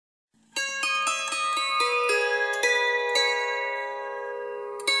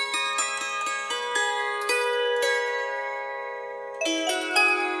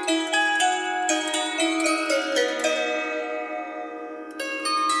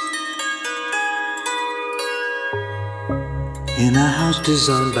In a house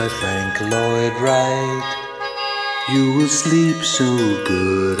designed by Frank Lloyd Wright, you will sleep so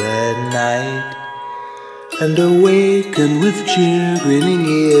good at night, and awaken with cheer, grinning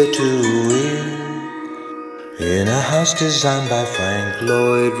ear to ear. In a house designed by Frank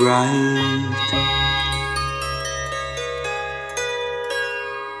Lloyd Wright.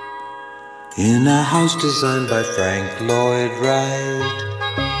 In a house designed by Frank Lloyd Wright,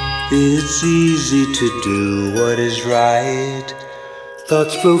 it's easy to do what is right.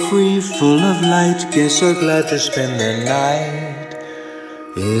 Thoughts flow free, full of light, guests are glad to spend the night.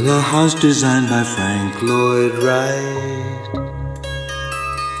 In a house designed by Frank Lloyd Wright.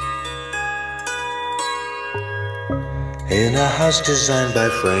 In a house designed by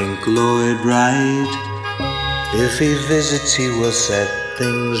Frank Lloyd Wright, if he visits he will set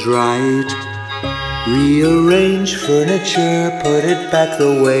things right. Rearrange furniture, put it back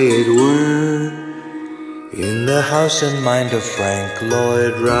the way it were. In the house and mind of Frank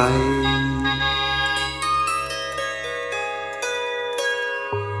Lloyd Wright.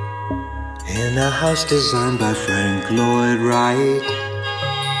 In a house designed by Frank Lloyd Wright,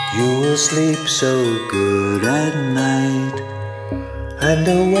 you will sleep so good at night, and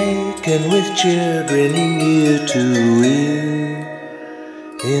awaken with cheer, grinning ear to ear.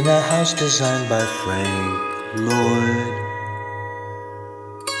 In a house designed by Frank Lloyd